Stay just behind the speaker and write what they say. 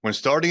When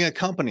starting a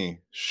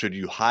company, should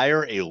you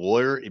hire a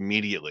lawyer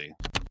immediately?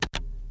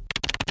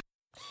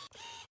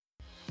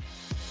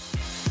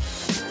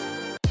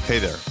 Hey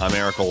there, I'm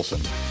Eric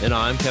Olson. And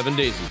I'm Kevin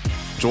Daisy.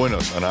 Join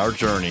us on our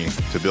journey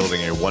to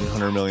building a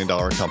 $100 million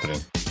company.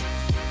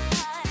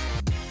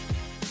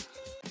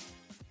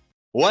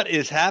 What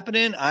is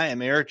happening? I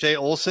am Eric J.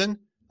 Olson.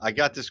 I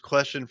got this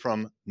question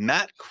from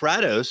Matt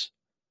Kratos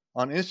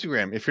on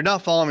Instagram. If you're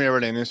not following me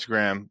already on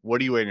Instagram, what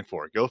are you waiting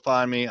for? Go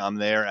find me. I'm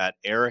there at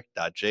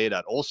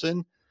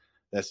eric.j.olson.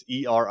 That's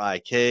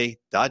ERIK.J.OLSON.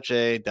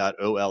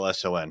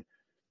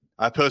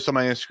 I post on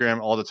my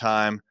Instagram all the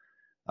time,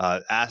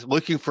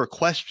 looking for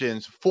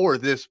questions for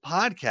this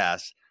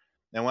podcast.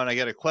 And when I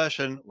get a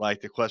question, like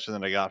the question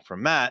that I got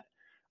from Matt,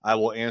 I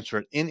will answer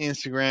it in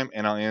Instagram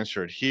and I'll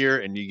answer it here.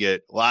 And you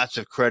get lots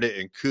of credit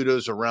and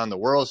kudos around the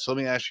world. So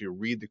let me actually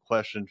read the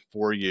question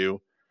for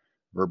you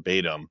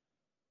verbatim.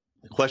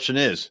 The question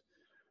is,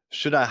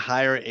 should I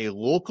hire a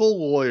local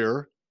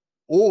lawyer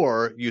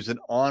or use an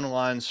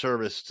online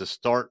service to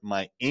start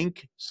my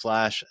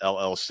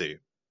Inc./LLC?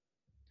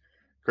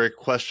 Great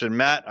question,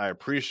 Matt. I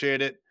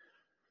appreciate it.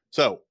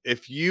 So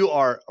if you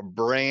are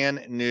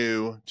brand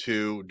new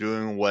to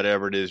doing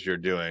whatever it is you're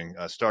doing,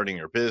 starting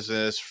your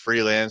business,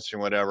 freelancing,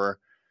 whatever,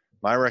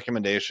 my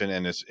recommendation,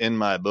 and it's in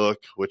my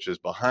book, which is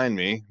behind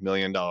me, $1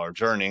 Million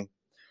Journey,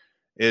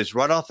 is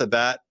right off the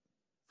bat,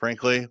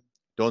 frankly,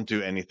 don't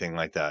do anything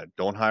like that.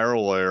 Don't hire a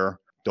lawyer.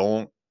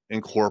 Don't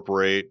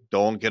incorporate.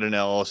 Don't get an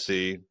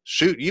LLC.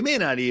 Shoot, you may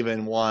not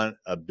even want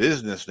a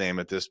business name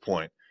at this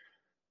point.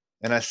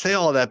 And I say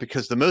all that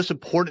because the most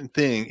important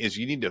thing is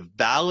you need to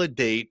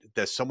validate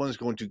that someone's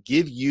going to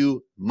give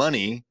you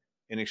money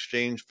in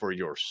exchange for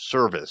your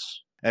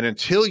service. And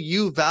until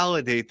you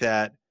validate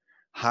that,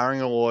 hiring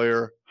a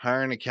lawyer,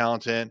 hiring an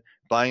accountant,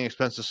 buying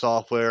expensive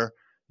software,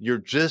 you're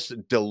just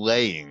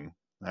delaying.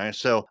 All right.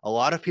 So a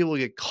lot of people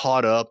get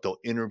caught up. They'll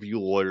interview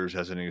lawyers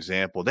as an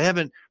example. They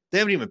haven't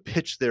even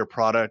pitched their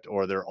product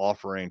or their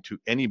offering to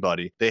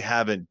anybody. They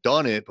haven't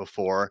done it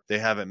before. They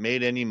haven't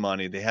made any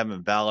money. They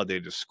haven't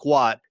validated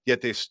squat,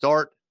 yet they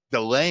start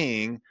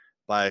delaying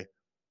by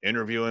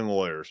interviewing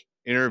lawyers,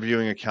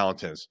 interviewing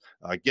accountants,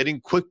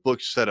 getting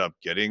QuickBooks set up,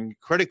 getting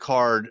credit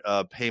card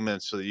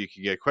payments so that you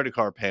can get credit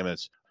card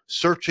payments,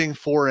 searching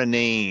for a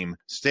name,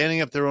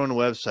 standing up their own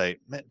website.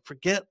 Man,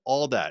 forget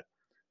all that.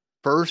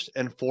 First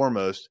and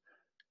foremost,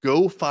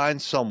 go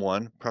find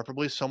someone,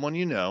 preferably someone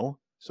you know,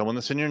 someone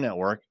that's in your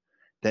network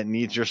that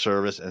needs your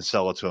service and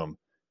sell it to them.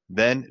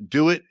 Then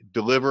do it,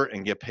 deliver,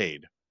 and get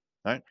paid.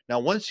 All right.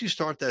 Now, once you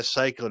start that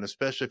cycle, and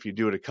especially if you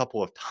do it a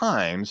couple of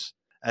times,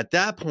 at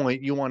that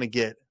point, you want to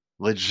get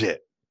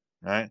legit.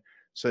 All right.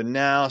 So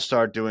now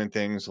start doing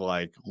things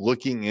like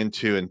looking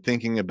into and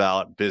thinking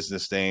about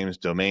business names,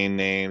 domain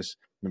names,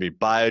 maybe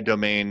buy a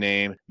domain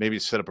name, maybe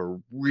set up a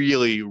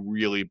really,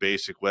 really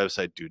basic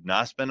website. Do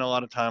not spend a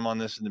lot of time on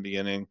this in the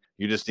beginning.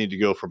 You just need to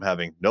go from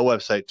having no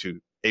website to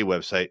a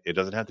website. It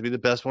doesn't have to be the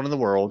best one in the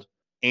world.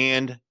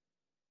 And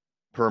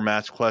per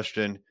Matt's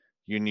question,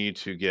 you need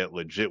to get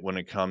legit when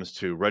it comes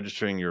to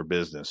registering your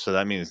business. So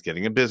that means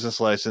getting a business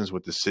license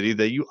with the city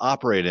that you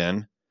operate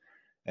in.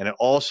 And it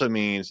also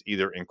means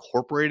either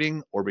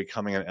incorporating or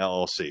becoming an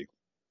LLC.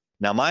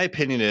 Now, my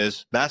opinion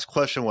is, Matt's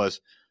question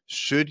was,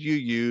 should you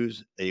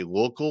use a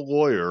local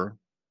lawyer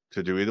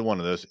to do either one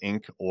of those,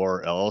 Inc.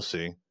 or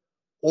LLC,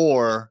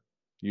 or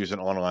use an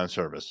online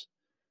service?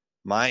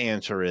 My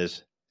answer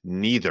is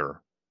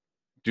neither.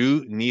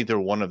 Do neither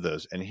one of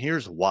those. And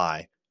here's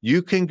why.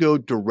 You can go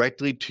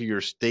directly to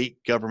your state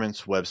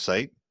government's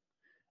website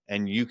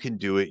and you can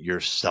do it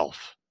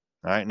yourself.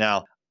 All right.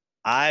 Now,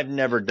 I've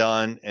never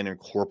done an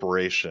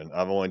incorporation.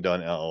 I've only done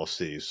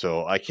LLC.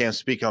 So I can't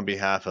speak on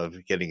behalf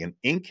of getting an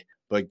Inc.,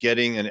 but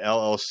getting an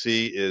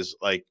LLC is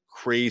like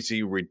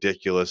crazy,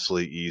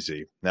 ridiculously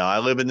easy. Now, I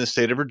live in the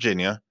state of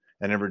Virginia,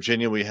 and in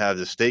Virginia, we have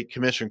the State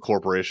Commission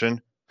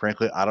Corporation.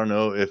 Frankly, I don't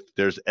know if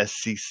there's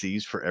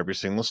SCCs for every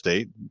single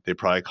state. They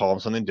probably call them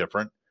something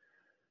different.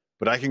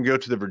 But I can go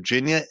to the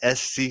Virginia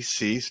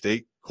SCC,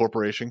 State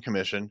Corporation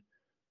Commission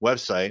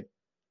website,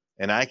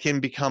 and I can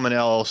become an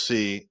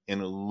LLC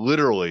in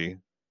literally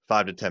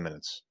 5 to 10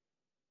 minutes.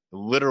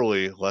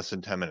 Literally less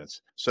than 10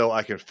 minutes. So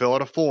I can fill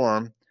out a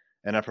form,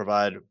 and I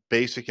provide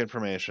basic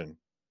information.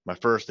 My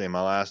first name,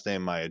 my last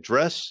name, my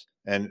address,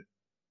 and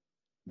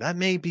that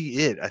may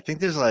be it. I think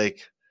there's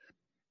like,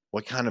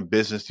 what kind of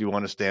business do you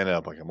want to stand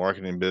up? Like a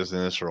marketing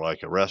business or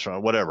like a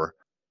restaurant, whatever.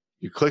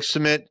 You click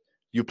submit,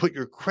 you put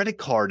your credit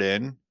card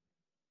in.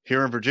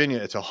 Here in Virginia,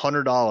 it's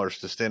 $100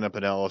 to stand up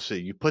an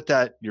LLC. You put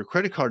your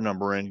credit card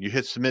number in, you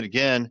hit submit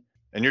again,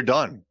 and you're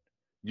done.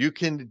 You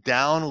can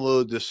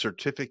download the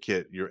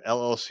certificate, your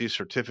LLC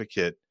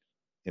certificate,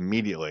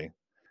 immediately.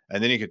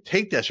 And then you can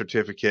take that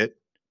certificate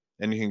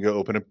and you can go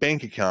open a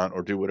bank account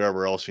or do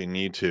whatever else you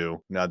need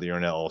to now that you're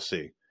an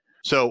LLC.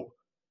 So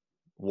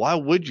why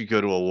would you go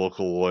to a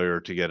local lawyer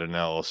to get an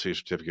LLC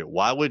certificate?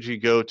 Why would you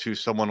go to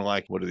someone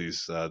like, what are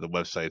these, the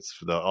websites,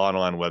 the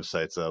online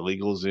websites,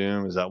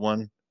 LegalZoom, is that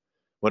one?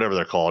 Whatever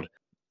they're called.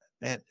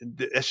 Man,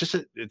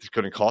 it's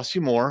going to cost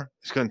you more.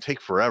 It's going to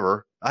take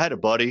forever. I had a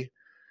buddy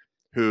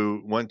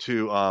who went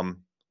to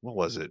what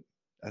was it?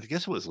 I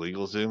guess it was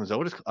LegalZoom. Is that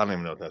what it's? I don't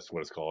even know if that's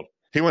what it's called.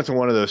 He went to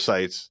one of those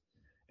sites,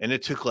 and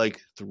it took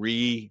like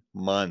 3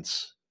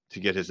 months to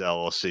get his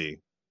LLC.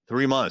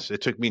 3 months.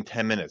 It took me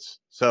 10 minutes.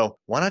 So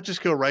why not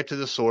just go right to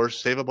the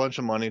source, save a bunch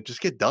of money,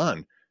 just get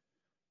done?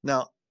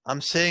 Now, I'm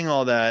saying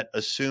all that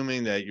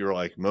assuming that you're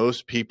like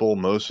most people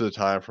most of the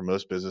time for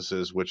most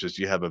businesses, which is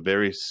you have a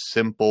very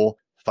simple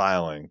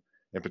filing.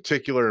 In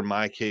particular, in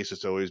my case,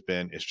 it's always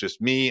been, it's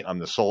just me. I'm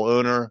the sole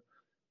owner.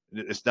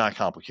 It's not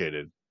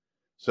complicated.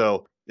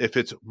 So if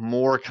it's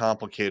more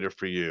complicated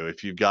for you,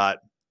 if you've got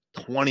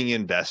 20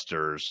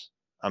 investors,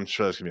 I'm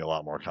sure that's going to be a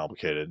lot more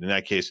complicated. In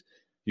that case,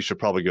 you should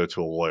probably go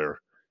to a lawyer.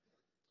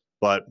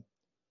 But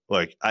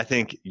like, I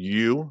think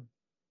you,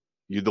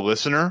 the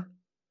listener,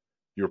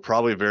 you're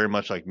probably very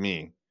much like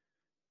me.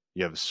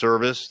 You have a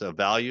service, a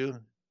value.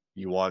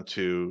 You want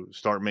to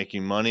start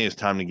making money. It's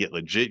time to get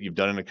legit. You've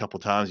done it a couple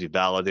of times. You've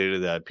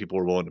validated that people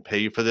are willing to pay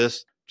you for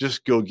this.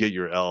 Just go get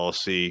your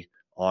LLC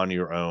on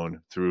your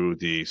own through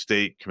the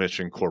state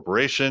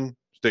corporation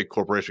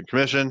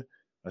commission,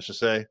 I should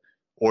say,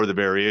 or the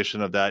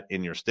variation of that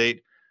in your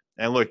state.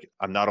 And look,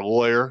 I'm not a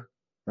lawyer,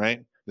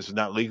 right? This is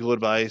not legal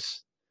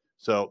advice.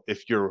 So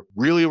if you're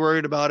really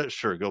worried about it,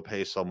 sure, go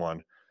pay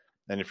someone.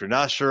 And if you're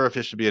not sure if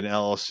it should be an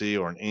LLC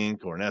or an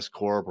Inc. or an S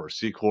Corp or a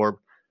C Corp,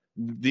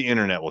 the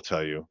internet will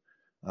tell you.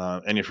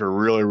 And if you're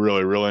really,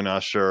 really, really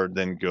not sure,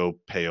 then go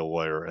pay a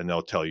lawyer and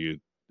they'll tell you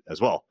as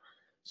well.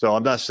 So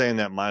I'm not saying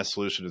that my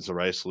solution is the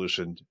right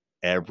solution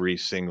every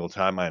single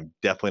time. I'm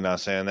definitely not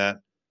saying that.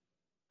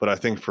 But I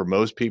think for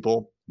most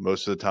people,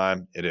 most of the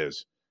time, it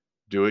is.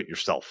 Do it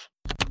yourself.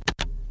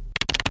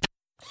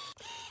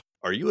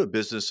 Are you a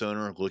business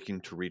owner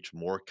looking to reach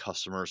more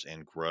customers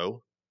and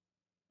grow?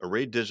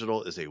 Array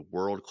Digital is a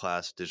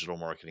world-class digital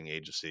marketing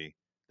agency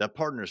that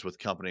partners with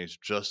companies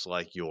just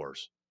like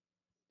yours.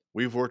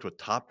 We've worked with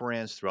top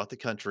brands throughout the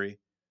country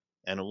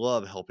and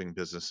love helping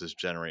businesses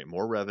generate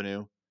more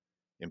revenue,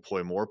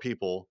 employ more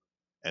people,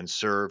 and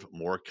serve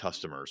more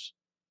customers.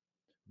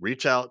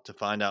 Reach out to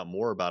find out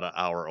more about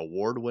our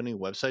award-winning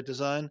website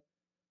design,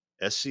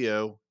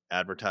 SEO,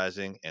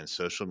 advertising, and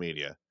social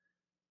media.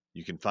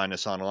 You can find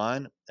us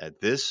online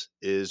at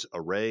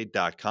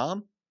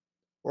thisisarray.com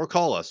or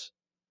call us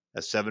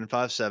at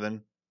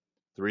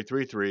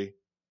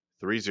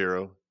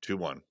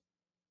 757-333-3021.